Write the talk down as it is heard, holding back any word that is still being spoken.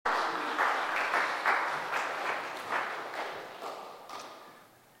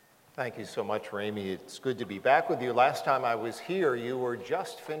Thank you so much, Ramey. It's good to be back with you. Last time I was here, you were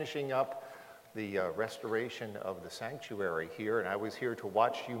just finishing up the restoration of the sanctuary here, and I was here to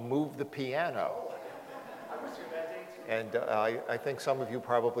watch you move the piano. I was here that day too. And I think some of you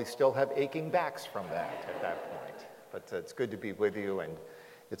probably still have aching backs from that at that point. But it's good to be with you, and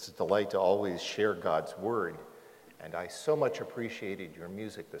it's a delight to always share God's word. And I so much appreciated your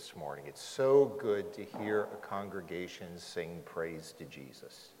music this morning. It's so good to hear a congregation sing praise to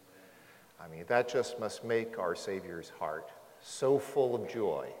Jesus. I mean, that just must make our Savior's heart so full of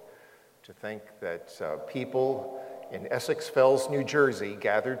joy to think that people in Essex Fells, New Jersey,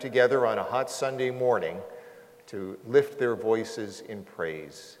 gathered together on a hot Sunday morning to lift their voices in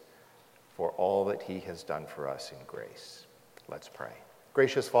praise for all that he has done for us in grace. Let's pray.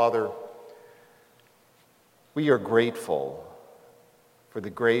 Gracious Father, we are grateful for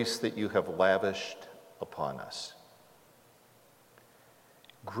the grace that you have lavished upon us.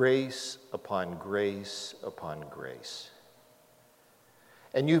 Grace upon grace upon grace.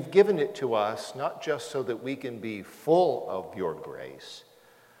 And you've given it to us not just so that we can be full of your grace,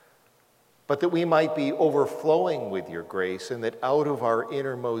 but that we might be overflowing with your grace, and that out of our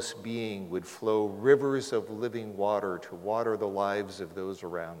innermost being would flow rivers of living water to water the lives of those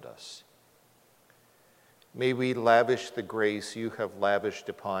around us. May we lavish the grace you have lavished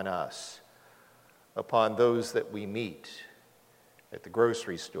upon us, upon those that we meet at the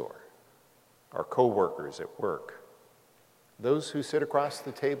grocery store, our co-workers at work, those who sit across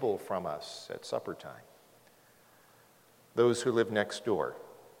the table from us at supper time, those who live next door,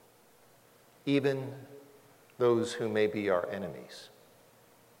 even those who may be our enemies.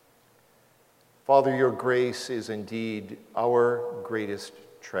 Father, your grace is indeed our greatest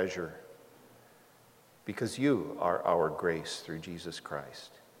treasure, because you are our grace through Jesus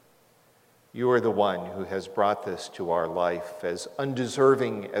Christ. You are the one who has brought this to our life, as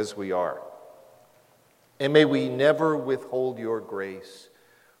undeserving as we are. And may we never withhold your grace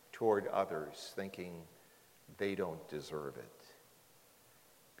toward others, thinking they don't deserve it,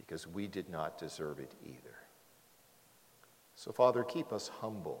 because we did not deserve it either. So, Father, keep us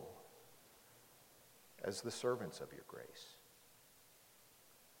humble as the servants of your grace.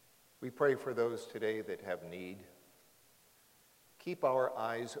 We pray for those today that have need. Keep our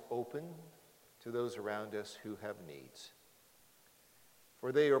eyes open to those around us who have needs,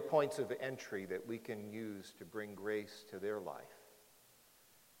 for they are points of entry that we can use to bring grace to their life.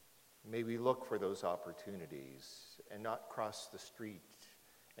 May we look for those opportunities and not cross the street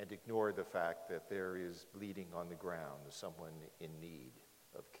and ignore the fact that there is bleeding on the ground, someone in need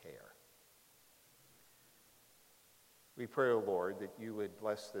of care. We pray, O Lord, that you would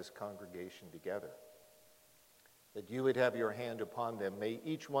bless this congregation together, that you would have your hand upon them. May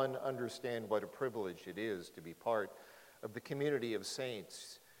each one understand what a privilege it is to be part of the community of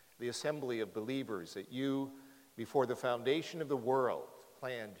saints, the assembly of believers that you, before the foundation of the world,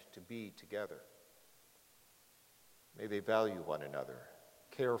 planned to be together. May they value one another,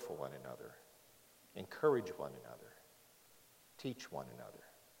 care for one another, encourage one another, teach one another.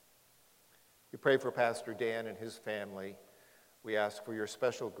 We pray for Pastor Dan and his family. We ask for your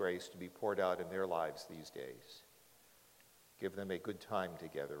special grace to be poured out in their lives these days. Give them a good time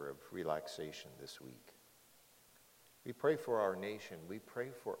together of relaxation this week. We pray for our nation. We pray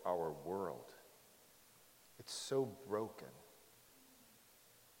for our world. It's so broken,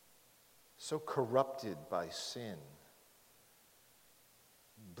 so corrupted by sin,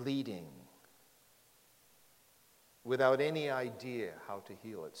 bleeding, without any idea how to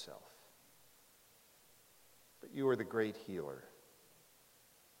heal itself. But you are the great healer,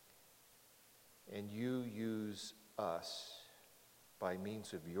 and you use us by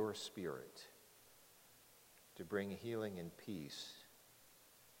means of your Spirit to bring healing and peace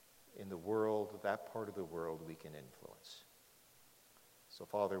in the world, that part of the world we can influence. So,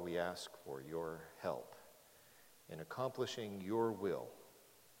 Father, we ask for your help in accomplishing your will.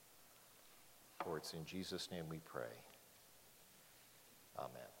 For it's in Jesus' name we pray. Amen.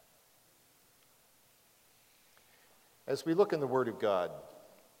 As we look in the Word of God,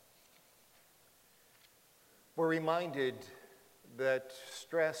 we're reminded that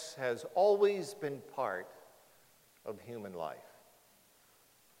stress has always been part of human life.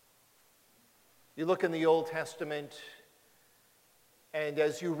 You look in the Old Testament, and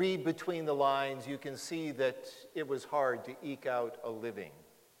as you read between the lines, you can see that it was hard to eke out a living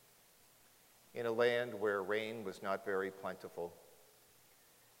in a land where rain was not very plentiful.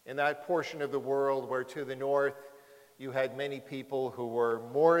 In that portion of the world where to the north you had many people who were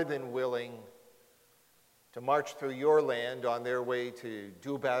more than willing to march through your land on their way to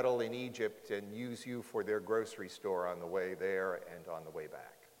do battle in Egypt and use you for their grocery store on the way there and on the way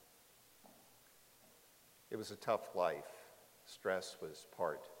back. It was a tough life. Stress was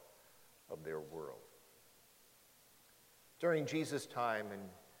part of their world. During Jesus' time and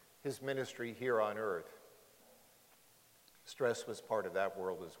his ministry here on earth, stress was part of that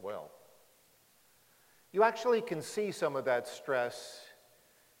world as well. You actually can see some of that stress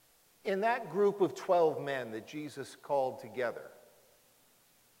in that group of 12 men that Jesus called together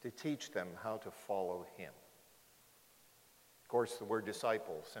to teach them how to follow him. Of course, the word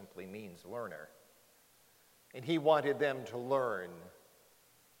disciple simply means learner. And he wanted them to learn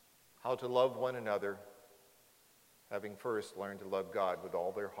how to love one another, having first learned to love God with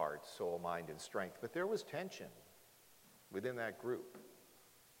all their heart, soul, mind, and strength. But there was tension within that group.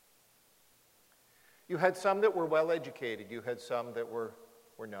 You had some that were well educated. You had some that were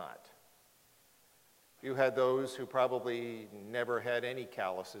not. You had those who probably never had any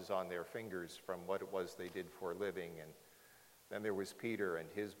calluses on their fingers from what it was they did for a living. And then there was Peter and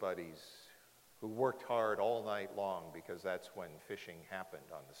his buddies who worked hard all night long because that's when fishing happened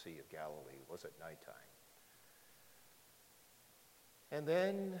on the Sea of Galilee. It was at nighttime. And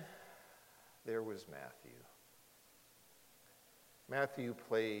then there was Matthew. Matthew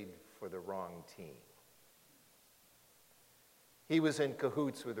played for the wrong team. He was in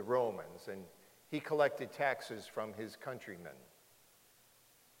cahoots with the Romans, and he collected taxes from his countrymen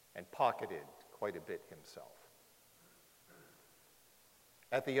and pocketed quite a bit himself.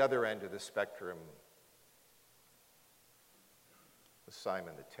 At the other end of the spectrum was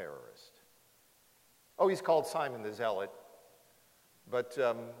Simon the terrorist. Oh, he's called Simon the Zealot, but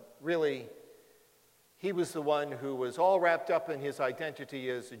really, he was the one who was all wrapped up in his identity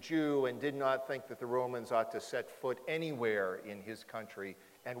as a Jew and did not think that the Romans ought to set foot anywhere in his country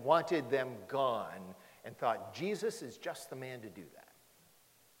and wanted them gone and thought Jesus is just the man to do that.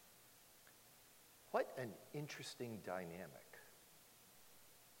 What an interesting dynamic.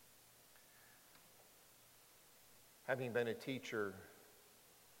 Having been a teacher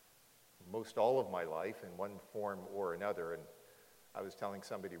most all of my life in one form or another, and I was telling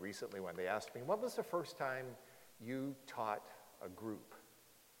somebody recently when they asked me, when was the first time you taught a group?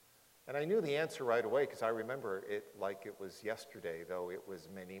 And I knew the answer right away because I remember it like it was yesterday, though it was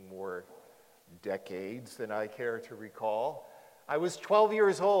many more decades than I care to recall. I was 12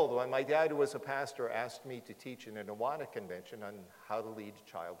 years old when my dad, who was a pastor, asked me to teach in an Awana convention on how to lead a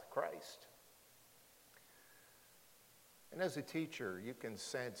child to Christ. And as a teacher, you can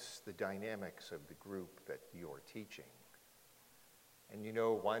sense the dynamics of the group that you're teaching. And you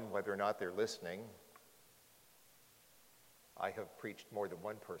know, whether or not they're listening. I have preached more than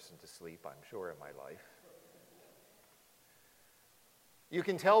one person to sleep, I'm sure, in my life. You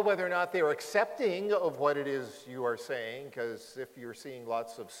can tell whether or not they're accepting of what it is you are saying, because if you're seeing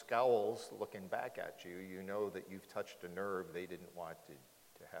lots of scowls looking back at you, you know that you've touched a nerve they didn't want to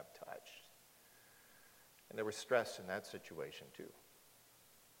have touched. And there was stress in that situation, too.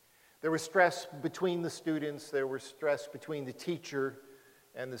 There was stress between the students, there was stress between the teacher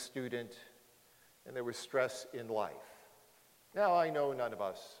and the student, and there was stress in life. Now, I know none of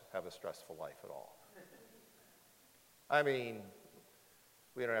us have a stressful life at all. I mean,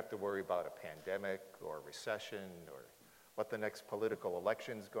 we don't have to worry about a pandemic or a recession or what the next political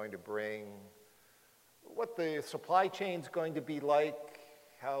election is going to bring, what the supply chain is going to be like,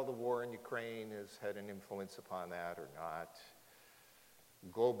 how the war in Ukraine has had an influence upon that or not,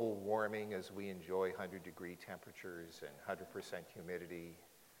 global warming as we enjoy 100-degree temperatures and 100% humidity.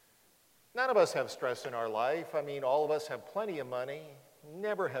 None of us have stress in our life. I mean, all of us have plenty of money,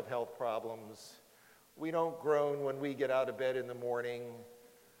 never have health problems. We don't groan when we get out of bed in the morning.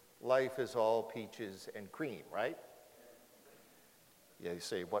 Life is all peaches and cream, right? Yeah, you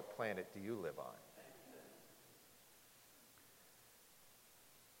say, what planet do you live on?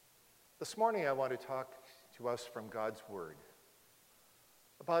 This morning I want to talk to us from God's Word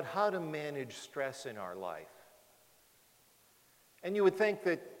about how to manage stress in our life. And you would think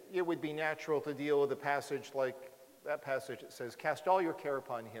that it would be natural to deal with a passage like that passage that says, cast all your care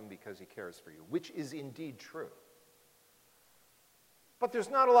upon him because he cares for you, which is indeed true. But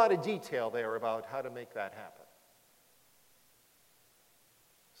there's not a lot of detail there about how to make that happen.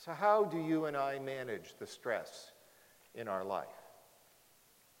 So how do you and I manage the stress in our life?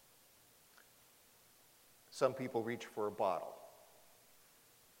 Some people reach for a bottle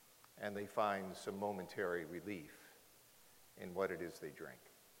and they find some momentary relief in what it is they drink.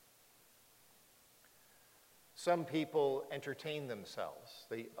 Some people entertain themselves.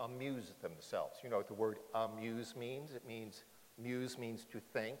 They amuse themselves. You know what the word amuse means? Muse means to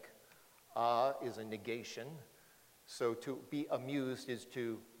think. Is a negation. So to be amused is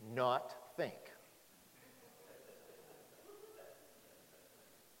to not think.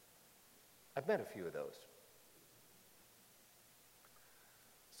 I've met a few of those.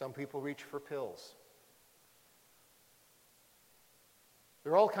 Some people reach for pills.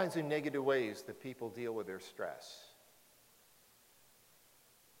 There are all kinds of negative ways that people deal with their stress.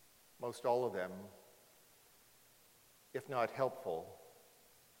 Most all of them, if not helpful,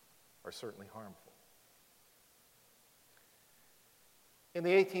 are certainly harmful. In the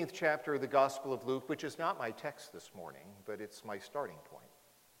 18th chapter of the Gospel of Luke, which is not my text this morning, but it's my starting point,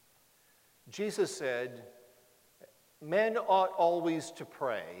 Jesus said, "Men ought always to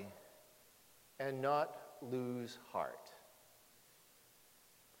pray and not lose heart."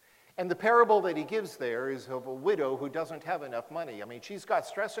 And the parable that he gives there is of a widow who doesn't have enough money. I mean, she's got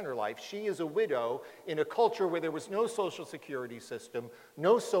stress in her life. She is a widow in a culture where there was no social security system,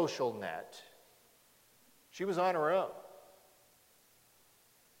 no social net. She was on her own.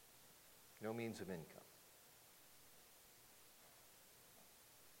 No means of income.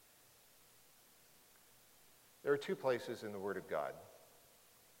 There are two places in the Word of God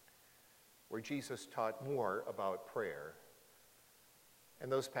where Jesus taught more about prayer,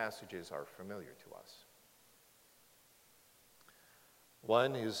 and those passages are familiar to us.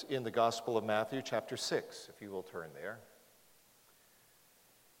 One is in the Gospel of Matthew, chapter 6, if you will turn there.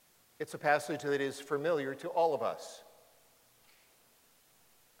 It's a passage that is familiar to all of us.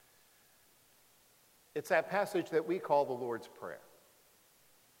 It's that passage that we call the Lord's Prayer.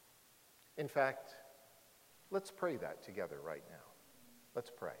 In fact, let's pray that together right now.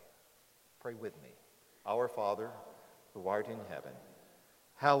 Let's pray. Pray with me. Our Father, who art in heaven,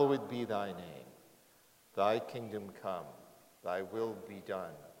 hallowed be thy name. Thy kingdom come, thy will be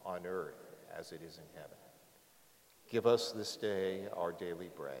done on earth as it is in heaven. Give us this day our daily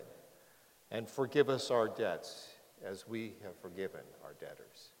bread, and forgive us our debts as we have forgiven our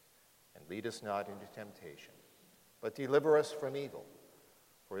debtors. And lead us not into temptation, but deliver us from evil.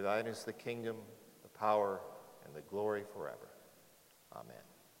 For thine is the kingdom, the power, and the glory forever. Amen.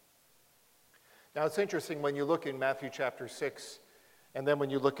 Now it's interesting when you look in Matthew chapter 6, and then when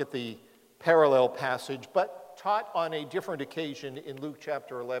you look at the parallel passage, but taught on a different occasion in Luke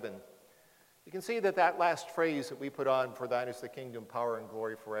chapter 11, you can see that that last phrase that we put on, for thine is the kingdom, power, and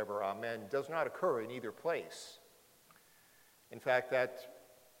glory forever, amen, does not occur in either place. In fact, that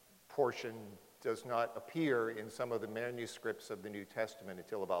portion does not appear in some of the manuscripts of the New Testament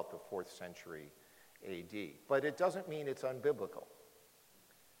until about the 4th century AD. But it doesn't mean it's unbiblical,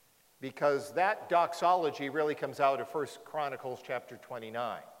 because that doxology really comes out of 1 Chronicles chapter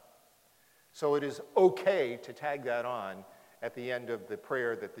 29. So it is okay to tag that on at the end of the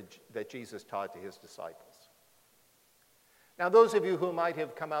prayer that Jesus taught to his disciples. Now, those of you who might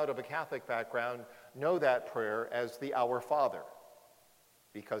have come out of a Catholic background know that prayer as the Our Father,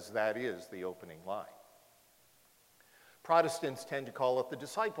 because that is the opening line. Protestants tend to call it the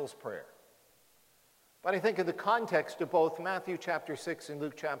Disciples' Prayer. But I think in the context of both Matthew chapter 6 and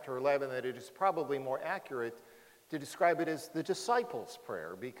Luke chapter 11 that it is probably more accurate to describe it as the Disciples'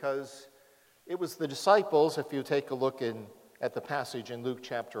 Prayer, because it was the disciples, if you take a look at the passage in Luke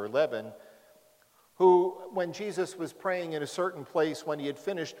chapter 11, who, when Jesus was praying in a certain place, when he had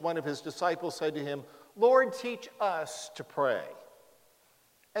finished, one of his disciples said to him, "Lord, teach us to pray,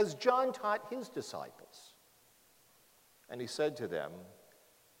 as John taught his disciples." And he said to them,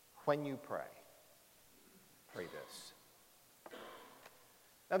 "When you pray, pray this."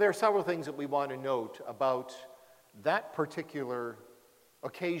 Now, there are several things that we want to note about that particular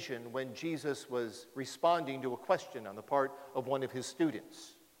occasion when Jesus was responding to a question on the part of one of his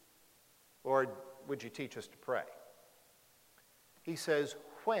students. "Lord, would you teach us to pray?" He says,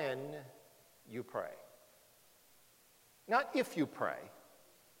 "When you pray." Not if you pray.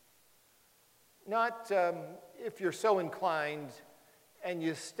 Not if you're so inclined and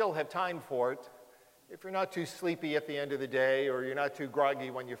you still have time for it, if you're not too sleepy at the end of the day or you're not too groggy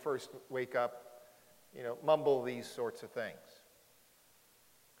when you first wake up, mumble these sorts of things.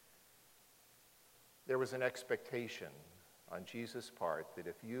 There was an expectation on Jesus' part that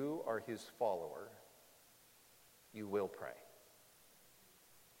if you are his follower, you will pray.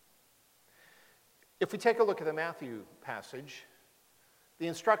 If we take a look at the Matthew passage, the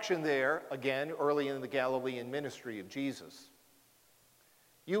instruction there, again, early in the Galilean ministry of Jesus,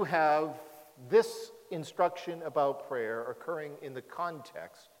 you have this instruction about prayer occurring in the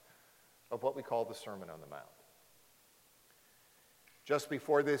context of what we call the Sermon on the Mount. Just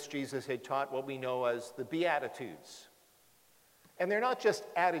before this, Jesus had taught what we know as the Beatitudes. And they're not just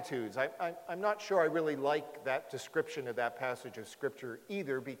attitudes. I'm not sure I really like that description of that passage of Scripture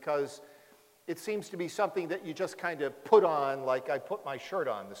either, because it seems to be something that you just kind of put on, like I put my shirt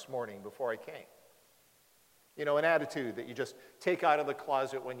on this morning before I came. An attitude that you just take out of the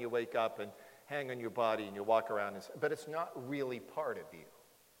closet when you wake up and hang on your body and you walk around, but it's not really part of you.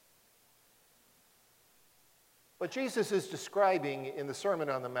 What Jesus is describing in the Sermon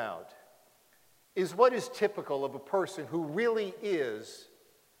on the Mount is what is typical of a person who really is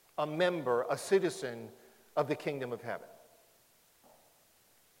a member, a citizen of the kingdom of heaven.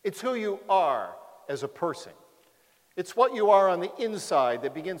 It's who you are as a person. It's what you are on the inside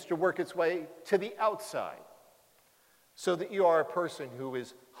that begins to work its way to the outside, so that you are a person who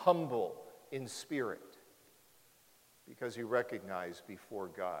is humble in spirit, because you recognize before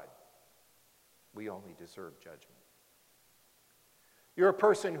God we only deserve judgment. You're a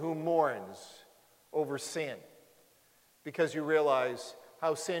person who mourns over sin, because you realize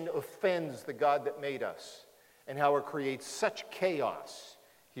how sin offends the God that made us and how it creates such chaos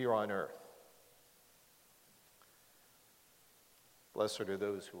here on earth. Blessed are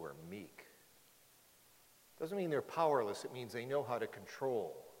those who are meek. Doesn't mean they're powerless. It means they know how to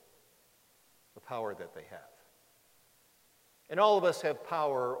control the power that they have. And all of us have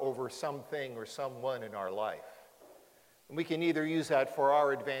power over something or someone in our life. And we can either use that for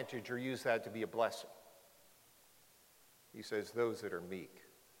our advantage or use that to be a blessing. He says, those that are meek,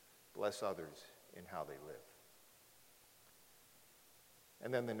 bless others in how they live.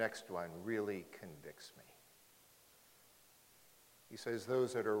 And then the next one really convicts me. He says,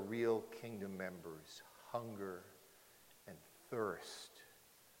 those that are real kingdom members hunger and thirst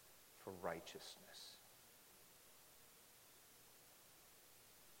for righteousness.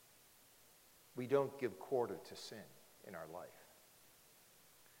 We don't give quarter to sin in our life.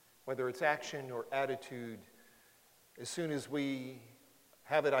 Whether it's action or attitude, as soon as we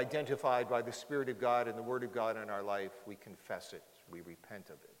have it identified by the Spirit of God and the Word of God in our life, we confess it, we repent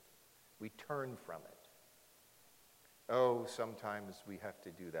of it, we turn from it. Oh, sometimes we have to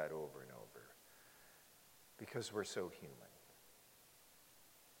do that over and over because we're so human.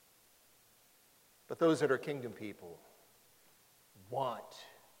 But those that are kingdom people want,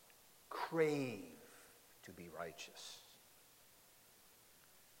 crave to be righteous.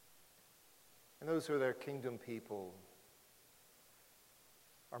 And those who are their kingdom people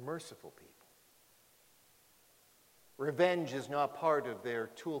are merciful people. Revenge is not part of their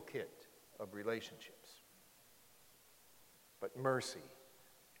toolkit of relationships. But mercy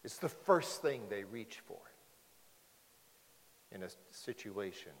is the first thing they reach for in a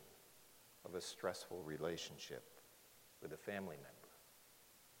situation of a stressful relationship with a family member,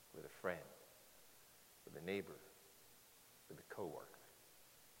 with a friend, with a neighbor, with a coworker.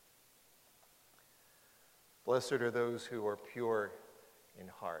 Blessed are those who are pure in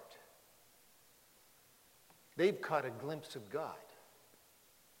heart. They've caught a glimpse of God.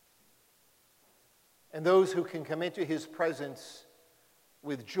 And those who can come into his presence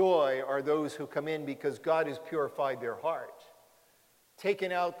with joy are those who come in because God has purified their heart,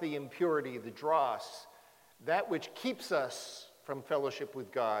 taken out the impurity, the dross, that which keeps us from fellowship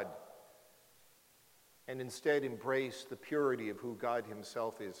with God, and instead embrace the purity of who God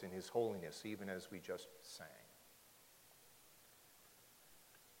himself is in his holiness, even as we just sang.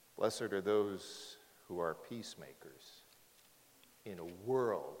 Blessed are those who are peacemakers in a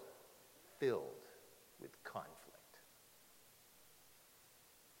world filled with conflict.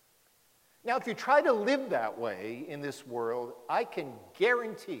 Now, if you try to live that way in this world, I can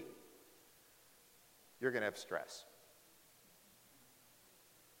guarantee you're going to have stress.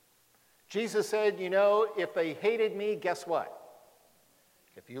 Jesus said, you know, if they hated me, guess what?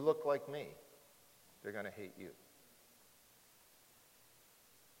 If you look like me, they're going to hate you.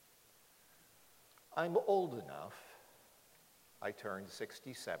 I'm old enough. I turned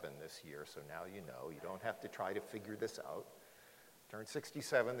 67 this year, so now you know. You don't have to try to figure this out. Turned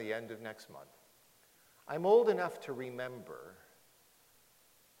 67 the end of next month. I'm old enough to remember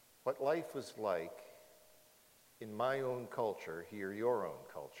what life was like in my own culture here, your own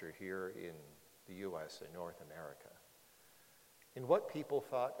culture here in the U.S. and North America, in what people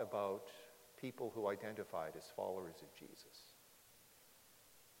thought about people who identified as followers of Jesus.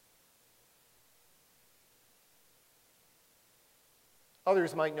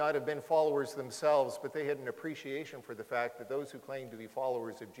 Others might not have been followers themselves, but they had an appreciation for the fact that those who claimed to be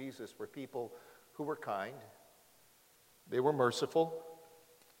followers of Jesus were people who were kind, they were merciful,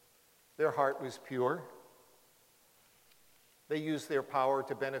 their heart was pure, they used their power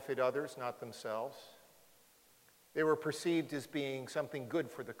to benefit others, not themselves. They were perceived as being something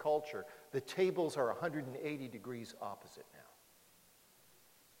good for the culture. The tables are 180 degrees opposite now.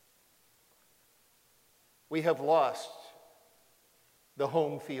 We have lost the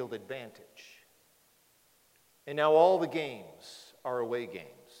home field advantage. And now all the games are away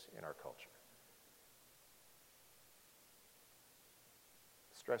games in our culture.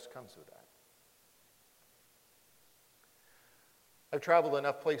 Stress comes with that. I've traveled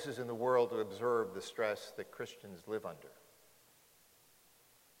enough places in the world to observe the stress that Christians live under.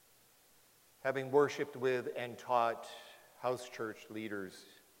 Having worshiped with and taught house church leaders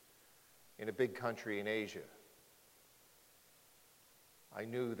in a big country in Asia, I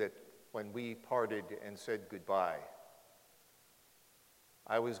knew that when we parted and said goodbye,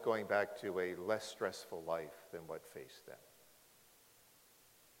 I was going back to a less stressful life than what faced them.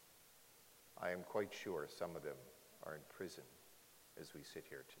 I am quite sure some of them are in prison as we sit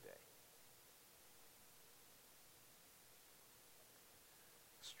here today.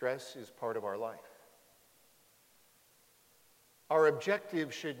 Stress is part of our life. Our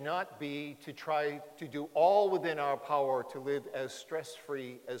objective should not be to try to do all within our power to live as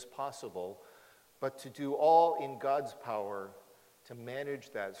stress-free as possible, but to do all in God's power to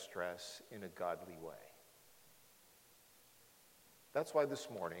manage that stress in a godly way. That's why this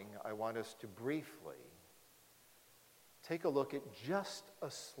morning I want us to briefly take a look at just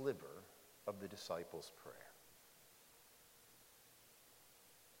a sliver of the disciples' prayer.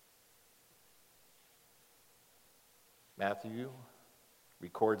 Matthew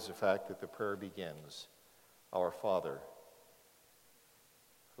records the fact that the prayer begins, "Our Father,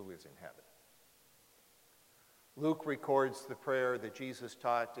 who is in heaven." Luke records the prayer that Jesus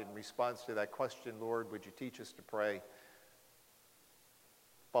taught in response to that question, "Lord, would you teach us to pray?"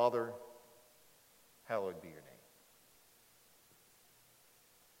 "Father, hallowed be your name."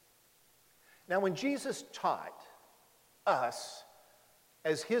 Now, when Jesus taught us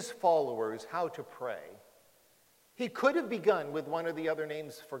as his followers how to pray, he could have begun with one of the other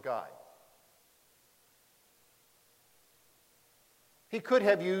names for God. He could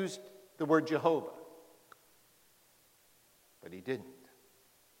have used the word Jehovah, but he didn't,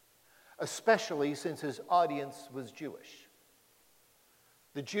 especially since his audience was Jewish.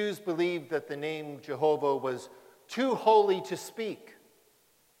 The Jews believed that the name Jehovah was too holy to speak.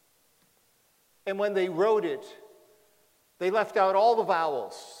 And when they wrote it, they left out all the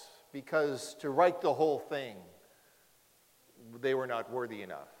vowels because to write the whole thing, they were not worthy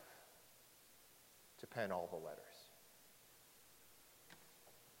enough to pen all the letters.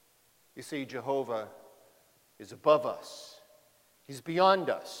 You see, Jehovah is above us. He's beyond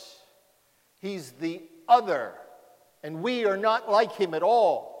us. He's the other, and we are not like him at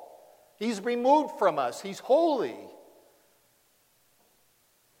all. He's removed from us. He's holy.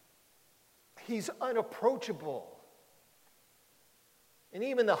 He's unapproachable. And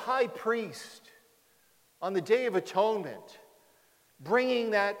even the high priest, on the Day of Atonement,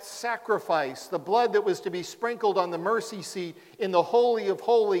 bringing that sacrifice, the blood that was to be sprinkled on the mercy seat in the Holy of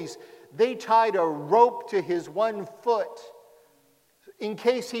Holies, they tied a rope to his one foot in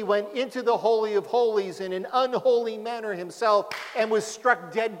case he went into the Holy of Holies in an unholy manner himself and was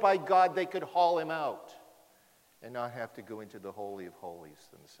struck dead by God. They could haul him out and not have to go into the Holy of Holies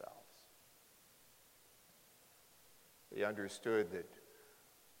themselves. They understood that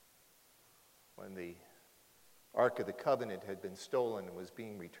when the Ark of the Covenant had been stolen and was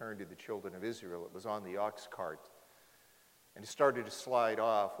being returned to the children of Israel, it was on the ox cart, and it started to slide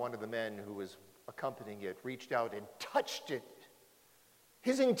off. One of the men who was accompanying it reached out and touched it.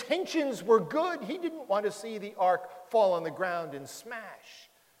 His intentions were good. He didn't want to see the ark fall on the ground and smash,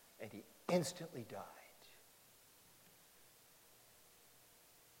 and he instantly died.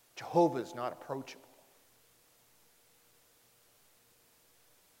 Jehovah is not approachable.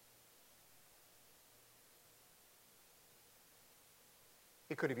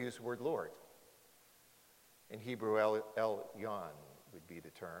 He could have used the word Lord. In Hebrew, El-Yon would be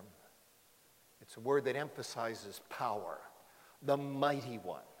the term. It's a word that emphasizes power, the mighty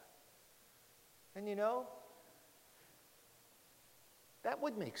one. And you know, that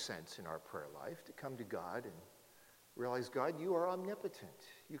would make sense in our prayer life, to come to God and realize, God, you are omnipotent.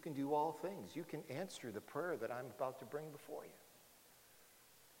 You can do all things. You can answer the prayer that I'm about to bring before you.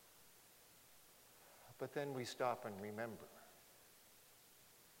 But then we stop and remember.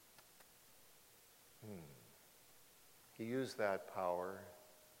 He used that power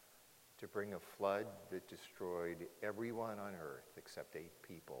to bring a flood that destroyed everyone on earth except 8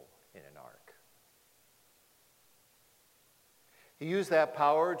 people in an ark. He used that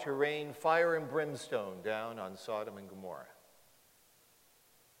power to rain fire and brimstone down on Sodom and Gomorrah.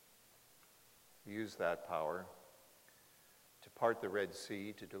 He used that power to part the Red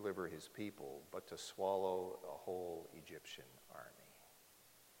Sea to deliver his people, but to swallow a whole Egyptian army.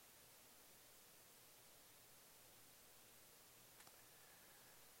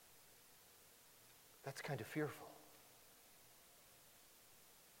 That's kind of fearful.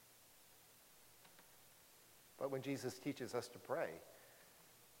 But when Jesus teaches us to pray,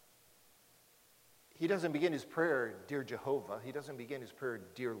 He doesn't begin his prayer, "Dear Jehovah." He doesn't begin his prayer,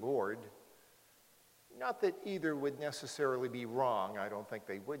 "Dear Lord." Not that either would necessarily be wrong. I don't think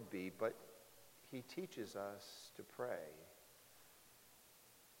they would be. But he teaches us to pray,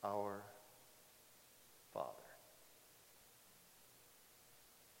 "Our Father."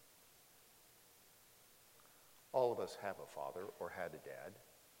 All of us have a father or had a dad.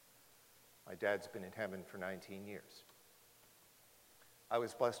 My dad's been in heaven for 19 years. I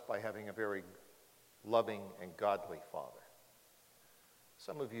was blessed by having a very loving and godly father.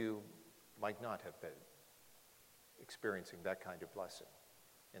 Some of you might not have been experiencing that kind of blessing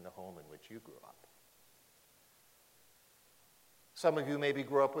in the home in which you grew up. Some of you maybe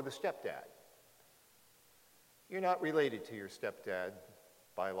grew up with a stepdad. You're not related to your stepdad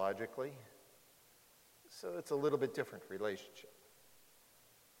biologically, so it's a little bit different relationship.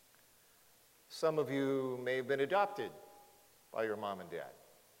 Some of you may have been adopted by your mom and dad.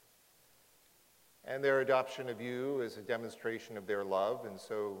 And their adoption of you is a demonstration of their love, and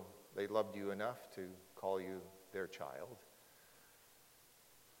so they loved you enough to call you their child.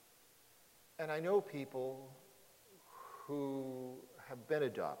 And I know people who have been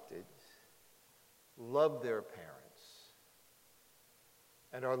adopted, love their parents,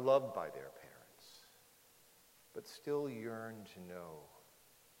 and are loved by their parents, but still yearn to know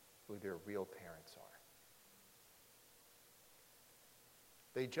who their real parents are.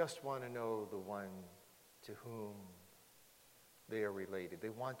 They just want to know the one to whom they are related. They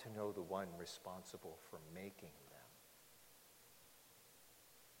want to know the one responsible for making them.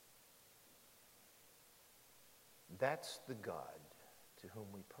 That's the God to whom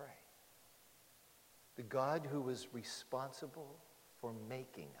we pray. The God who is responsible for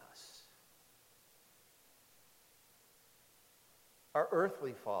making us. Our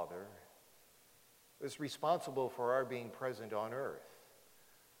earthly Father is responsible for our being present on earth.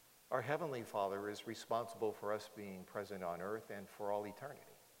 Our Heavenly Father is responsible for us being present on earth and for all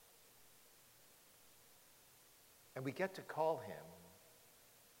eternity. And we get to call him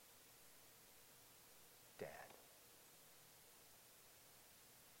Dad.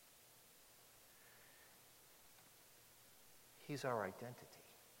 He's our identity.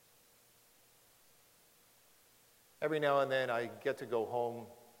 Every now and then I get to go home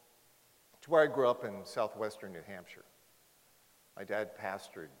to where I grew up in southwestern New Hampshire. My dad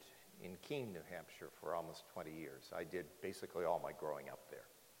pastored in Keene, New Hampshire for almost 20 years. I did basically all my growing up there.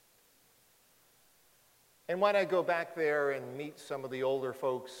 And when I go back there and meet some of the older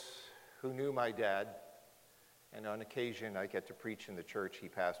folks who knew my dad, and on occasion I get to preach in the church he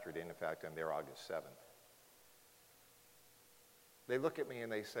pastored in fact, I'm there August 7th. They look at me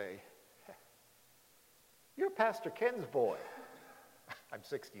and they say, "You're Pastor Ken's boy." I'm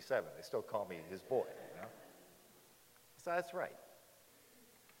 67. They still call me his boy, you know? So that's right.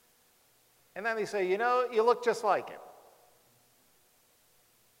 And then they say, "You know, you look just like him."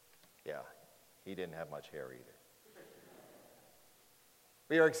 Yeah, he didn't have much hair either.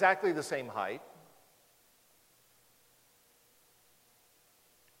 We are exactly the same height.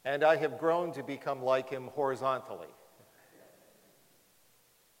 And I have grown to become like him horizontally.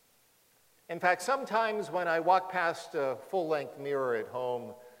 In fact, sometimes when I walk past a full-length mirror at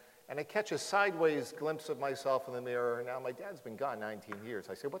home and I catch a sideways glimpse of myself in the mirror, now my dad's been gone 19 years,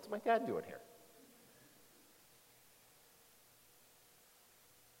 I say, "What's my dad doing here?"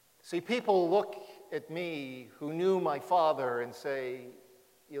 See, people look at me who knew my father and say,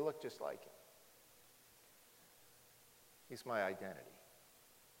 "You look just like him." He's my identity,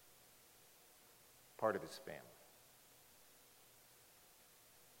 part of his family.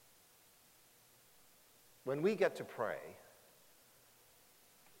 When we get to pray,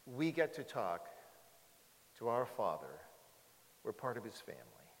 we get to talk to our Father. We're part of his family.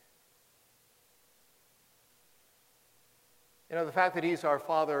 You know, the fact that he's our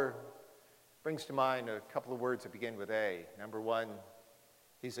Father brings to mind a couple of words that begin with A. Number one,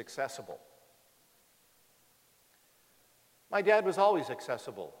 he's accessible. My dad was always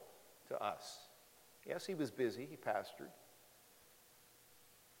accessible to us. Yes, he was busy, he pastored.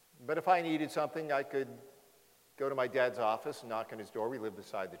 But if I needed something, I could go to my dad's office and knock on his door. We lived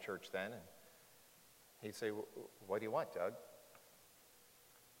beside the church then. And he'd say, "What do you want, Doug?"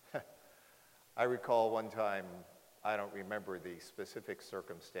 I recall one time, I don't remember the specific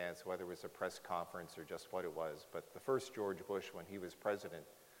circumstance, whether it was a press conference or just what it was, but the first George Bush, when he was president,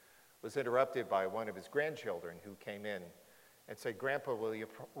 was interrupted by one of his grandchildren who came in and said, "Grandpa, will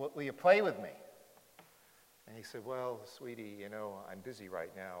you play with me?" And he said, "Well, sweetie, you know, I'm busy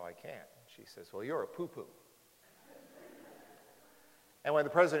right now, I can't." She says, "Well, you're a poo-poo." And when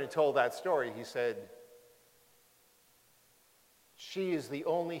the president told that story, he said, she is the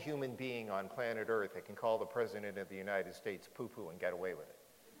only human being on planet Earth that can call the President of the United States poo-poo and get away with it.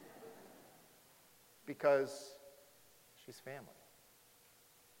 Because she's family.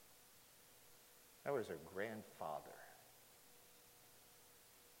 That was her grandfather.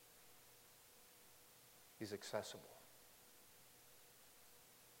 He's accessible.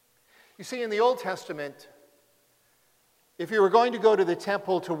 You see, in the Old Testament, if you were going to go to the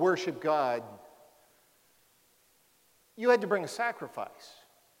temple to worship God, you had to bring a sacrifice.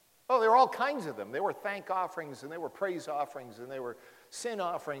 Oh, there were all kinds of them. There were thank offerings, and there were praise offerings, and there were sin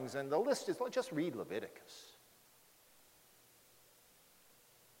offerings, and the list is, just read Leviticus.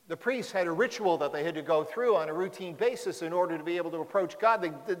 The priests had a ritual that they had to go through on a routine basis in order to be able to approach God.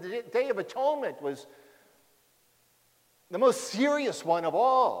 The Day of Atonement was the most serious one of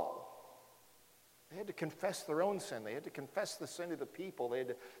all. They had to confess their own sin. They had to confess the sin of the people. They had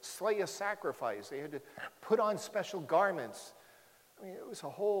to slay a sacrifice. They had to put on special garments. I mean, it was a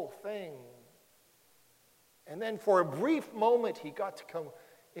whole thing. And then for a brief moment, he got to come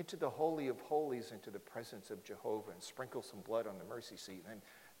into the Holy of Holies, into the presence of Jehovah, and sprinkle some blood on the mercy seat, and then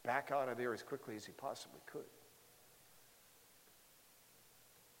back out of there as quickly as he possibly could.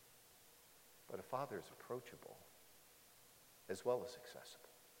 But a father is approachable as well as accessible.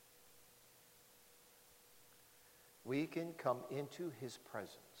 We can come into his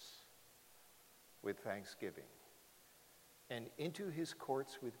presence with thanksgiving and into his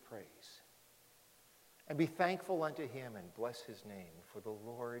courts with praise and be thankful unto him and bless his name, for the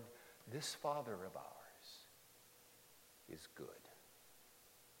Lord, this Father of ours, is good.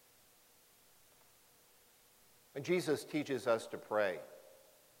 And Jesus teaches us to pray.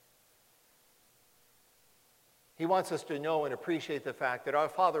 He wants us to know and appreciate the fact that our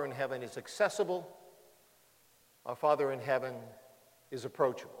Father in heaven is accessible. Our Father in heaven is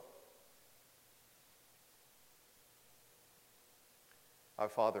approachable. Our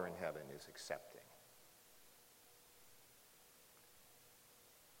Father in heaven is accepting.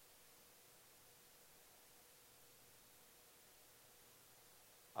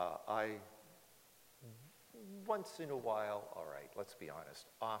 I, once in a while, all right, let's be honest,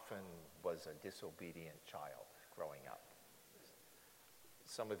 often was a disobedient child growing up.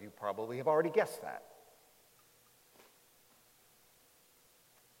 Some of you probably have already guessed that.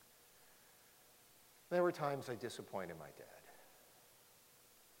 There were times I disappointed my dad.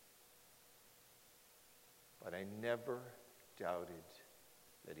 But I never doubted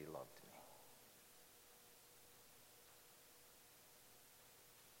that he loved me.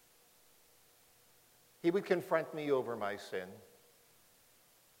 He would confront me over my sin.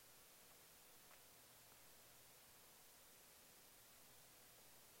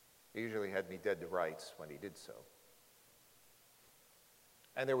 He usually had me dead to rights when he did so.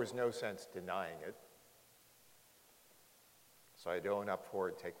 And there was no sense denying it. So I'd own up for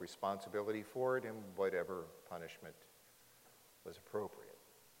it, take responsibility for it, and whatever punishment was appropriate.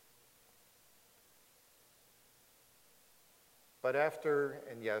 But after,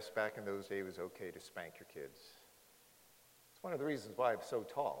 and yes, back in those days, it was okay to spank your kids. It's one of the reasons why I'm so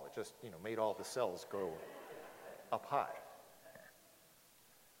tall. It just, made all the cells go up high.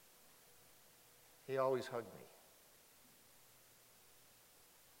 He always hugged me.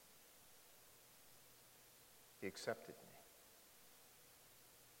 He accepted me.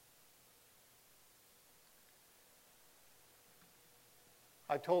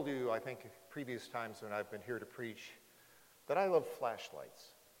 I've told you, I think, previous times when I've been here to preach, that I love flashlights.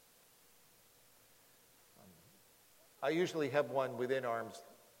 I usually have one within arm's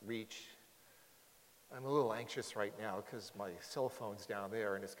reach. I'm a little anxious right now because my cell phone's down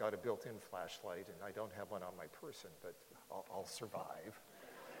there and it's got a built-in flashlight, and I don't have one on my person, but I'll survive.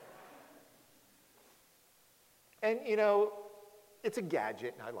 And, it's a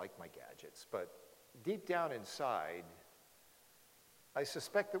gadget, and I like my gadgets, but deep down inside, I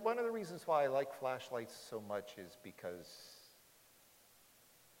suspect that one of the reasons why I like flashlights so much is because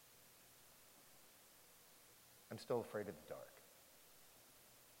I'm still afraid of the dark.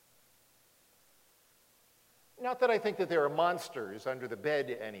 Not that I think that there are monsters under the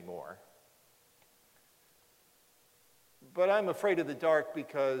bed anymore, but I'm afraid of the dark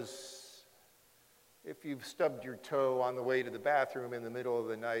because if you've stubbed your toe on the way to the bathroom in the middle of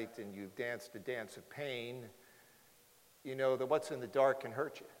the night and you've danced a dance of pain, you know that what's in the dark can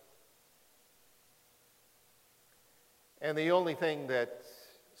hurt you. And the only thing that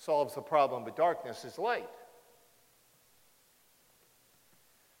solves the problem with darkness is light.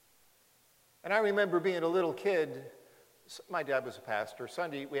 And I remember being a little kid, my dad was a pastor.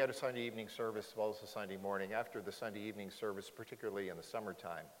 We had a Sunday evening service as well as a Sunday morning. After the Sunday evening service, particularly in the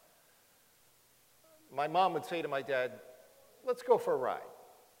summertime, my mom would say to my dad, let's go for a ride.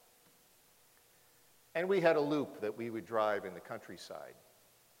 And we had a loop that we would drive in the countryside.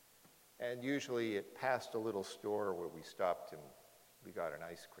 And usually it passed a little store where we stopped and we got an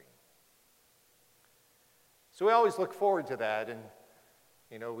ice cream. So we always look forward to that,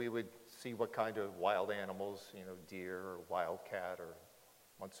 and we would see what kind of wild animals, deer or wildcat, or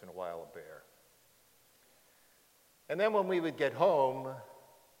once in a while a bear. And then when we would get home,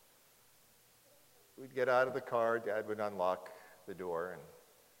 we'd get out of the car, Dad would unlock the door, and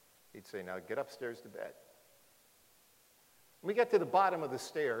he'd say, now get upstairs to bed. We get to the bottom of the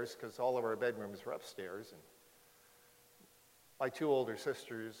stairs, because all of our bedrooms were upstairs, and my two older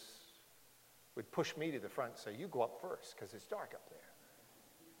sisters would push me to the front and say, you go up first, because it's dark up there.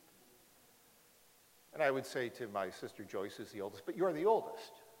 And I would say to my sister Joyce, who's the oldest, but you're the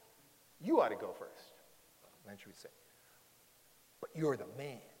oldest. You ought to go first. And then she would say, but you're the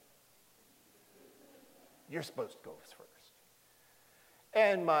man. You're supposed to go first.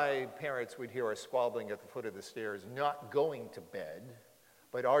 And my parents would hear us squabbling at the foot of the stairs, not going to bed,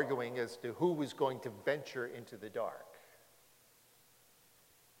 but arguing as to who was going to venture into the dark.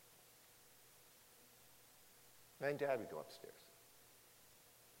 And then Dad would go upstairs.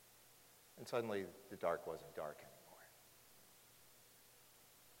 And suddenly the dark wasn't dark anymore.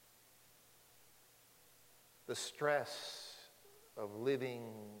 The stress of living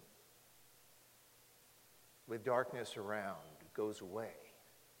with darkness around goes away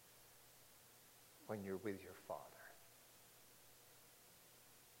when you're with your Father.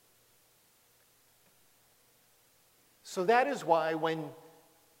 So that is why when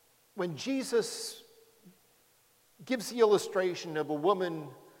Jesus gives the illustration of a woman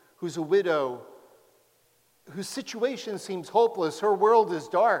who's a widow, whose situation seems hopeless, her world is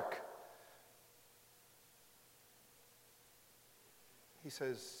dark, he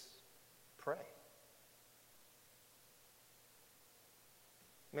says, pray.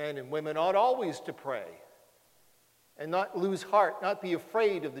 Men and women ought always to pray and not lose heart, not be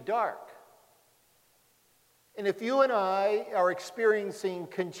afraid of the dark. And if you and I are experiencing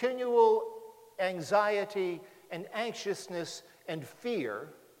continual anxiety and anxiousness and fear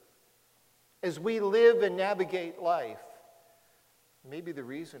as we live and navigate life, maybe the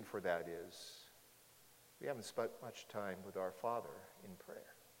reason for that is we haven't spent much time with our Father in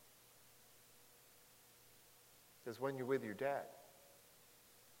prayer. Because when you're with your dad,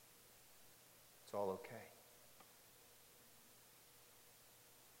 it's all okay.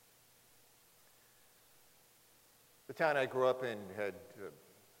 The town I grew up in had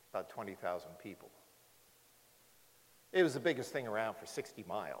about 20,000 people. It was the biggest thing around for 60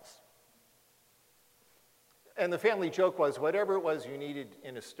 miles. And the family joke was, whatever it was you needed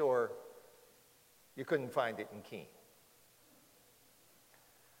in a store, you couldn't find it in Keene.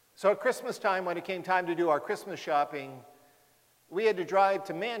 So at Christmas time, when it came time to do our Christmas shopping, we had to drive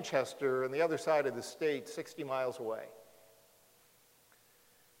to Manchester on the other side of the state, 60 miles away.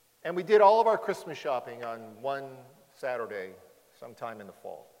 And we did all of our Christmas shopping on one Saturday, sometime in the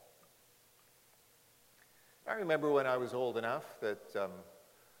fall. I remember when I was old enough that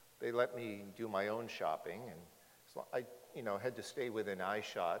they let me do my own shopping, and so I had to stay within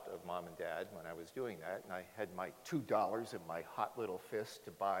eyeshot of Mom and Dad when I was doing that, and I had my $2 in my hot little fist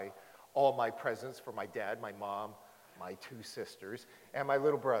to buy all my presents for my dad, my mom, my two sisters, and my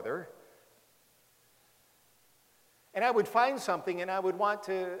little brother. And I would find something, and I would want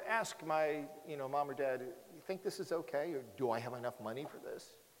to ask my, Mom or Dad, you think this is okay, or do I have enough money for this?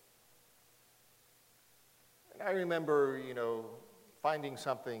 And I remember, finding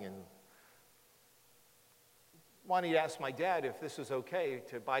something and wanting to ask my dad if this was okay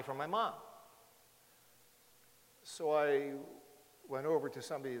to buy for my mom. So I went over to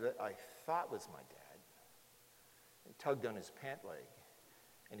somebody that I thought was my dad and tugged on his pant leg,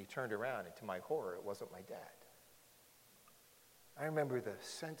 and he turned around, and to my horror, it wasn't my dad. I remember the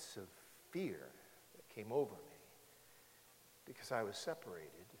sense of fear that came over me because I was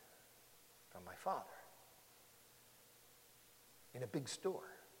separated from my father in a big store,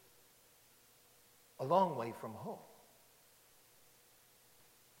 a long way from home.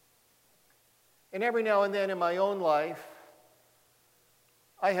 And every now and then in my own life,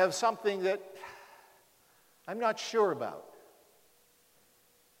 I have something that I'm not sure about.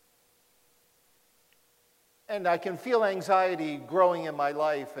 And I can feel anxiety growing in my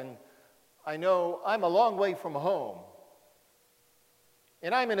life, and I know I'm a long way from home.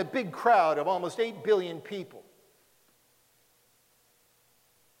 And I'm in a big crowd of almost 8 billion people.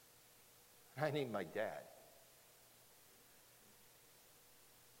 I need my dad.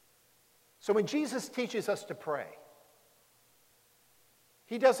 So when Jesus teaches us to pray,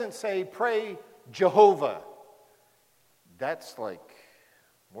 he doesn't say, pray Jehovah, that's like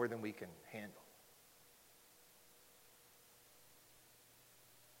more than we can handle.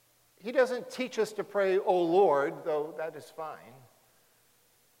 He doesn't teach us to pray, "O Lord," though that is fine,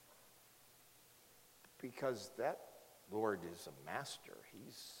 because that Lord is a master.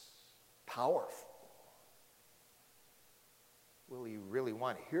 He's powerful. Will he really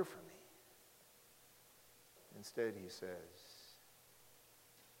want to hear from me? Instead, he says,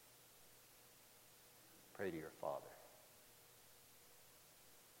 pray to your Father.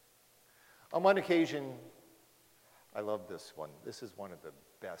 On one occasion, I love this one. This is one of the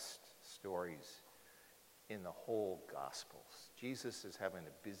best stories in the whole Gospels. Jesus is having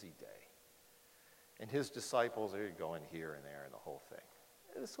a busy day, and his disciples are going here and there and the whole thing.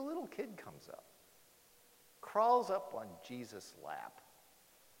 And this little kid comes up, crawls up on Jesus' lap.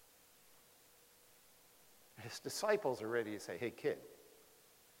 His disciples are ready to say, "Hey, kid,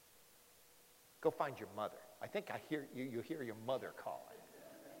 go find your mother. I think you hear your mother calling."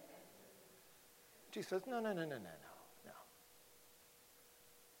 Jesus says, no.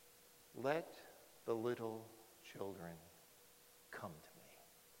 Let the little children come to me,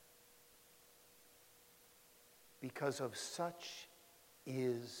 because of such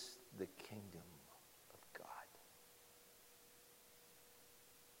is the kingdom of God.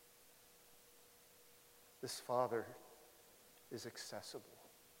 This Father is accessible.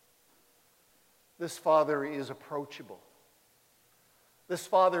 This Father is approachable. This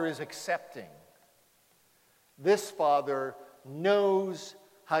Father is accepting. This Father knows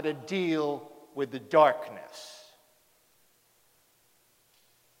how to deal with the darkness.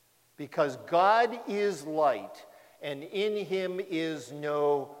 Because God is light, and in him is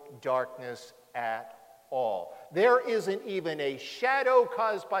no darkness at all. There isn't even a shadow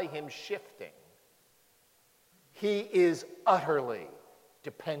caused by him shifting. He is utterly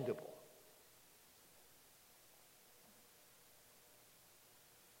dependable.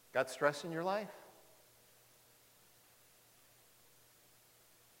 Got stress in your life?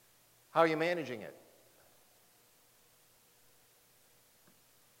 How are you managing it?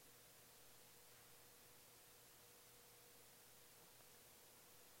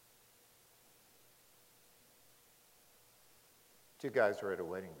 Two guys were at a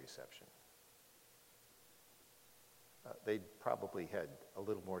wedding reception. They probably had a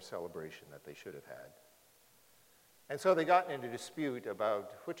little more celebration that they should have had. And so they got into a dispute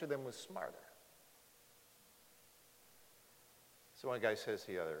about which of them was smarter. So one guy says to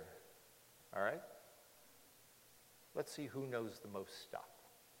the other, "All right, let's see who knows the most stuff."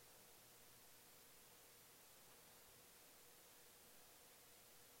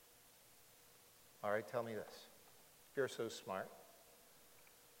 All right, tell me this. If you're so smart,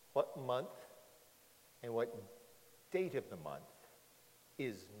 what month and what date of the month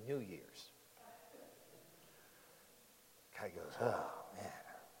is New Year's? Guy goes, "Oh, man,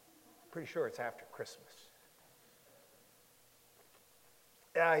 pretty sure it's after Christmas."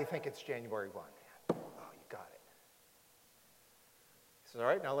 "Yeah, I think it's January 1. "Oh, you got it." He says, "All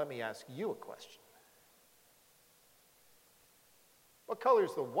right, now let me ask you a question. What color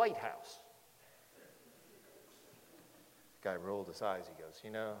is the White House?" The guy rolled his eyes. He goes,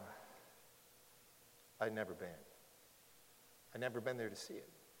 I've never been. I've never been there to see it.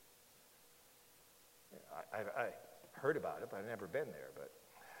 I heard about it, but I've never been there. But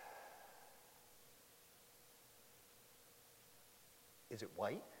is it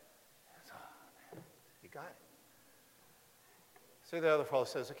white? Says, "Oh, man, you got it." So the other fellow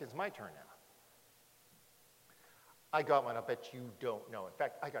says, "Okay, it's my turn now. I got one I bet you don't know. In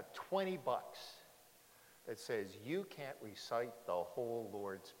fact, I got $20 that says you can't recite the whole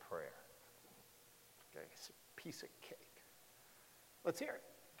Lord's Prayer." Okay, it's a piece of cake. Let's hear it.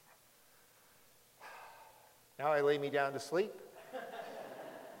 "Now I lay me down to sleep.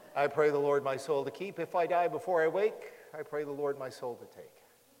 I pray the Lord my soul to keep. If I die before I wake, I pray the Lord my soul to take."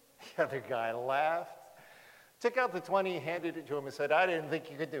 The other guy laughed, took out the 20, handed it to him, and said, "I didn't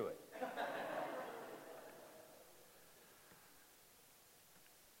think you could do it."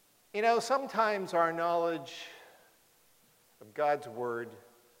 Sometimes our knowledge of God's word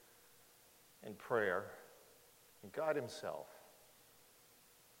and prayer and God himself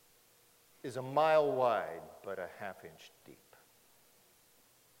is a mile wide but a half-inch deep.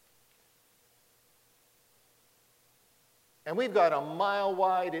 And we've got a mile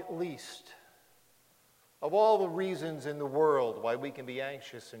wide at least of all the reasons in the world why we can be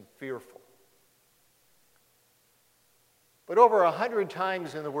anxious and fearful. But over 100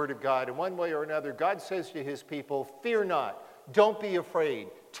 times in the Word of God, in one way or another, God says to his people, "Fear not, don't be afraid,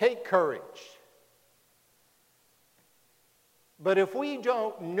 take courage." But if we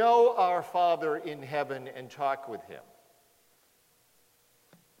don't know our Father in heaven and talk with him,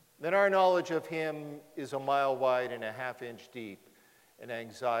 then our knowledge of him is a mile wide and a half-inch deep, and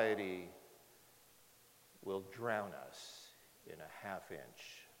anxiety will drown us in a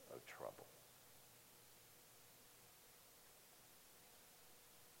half-inch of trouble.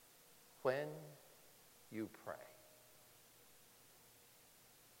 When you pray,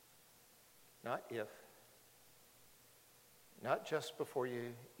 not if, not just before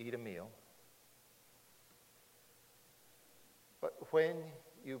you eat a meal, but when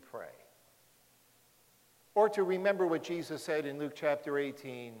you pray. Or to remember what Jesus said in Luke chapter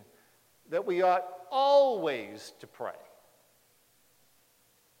 18, that we ought always to pray.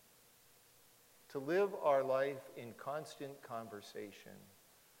 To live our life in constant conversation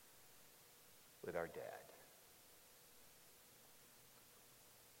with our dad.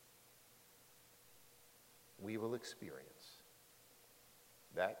 We will experience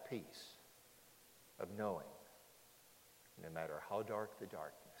that peace of knowing, no matter how dark the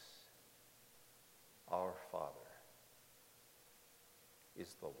darkness, our Father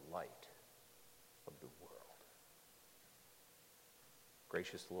is the light of the world.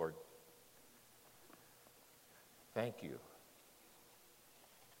 Gracious Lord, thank you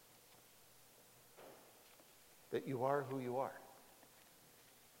that you are who you are.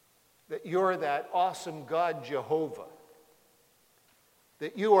 That you're that awesome God, Jehovah.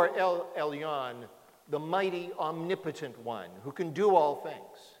 That you are El Elyon, the mighty, omnipotent one who can do all things.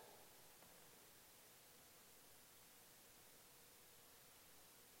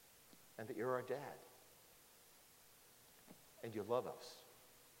 And that you're our dad. And you love us.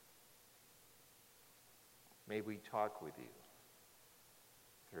 May we talk with you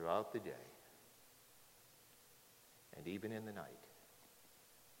throughout the day and even in the night.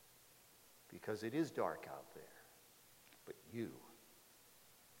 Because it is dark out there, but you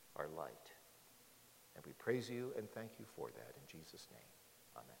are light. And we praise you and thank you for that in Jesus' name.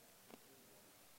 Amen.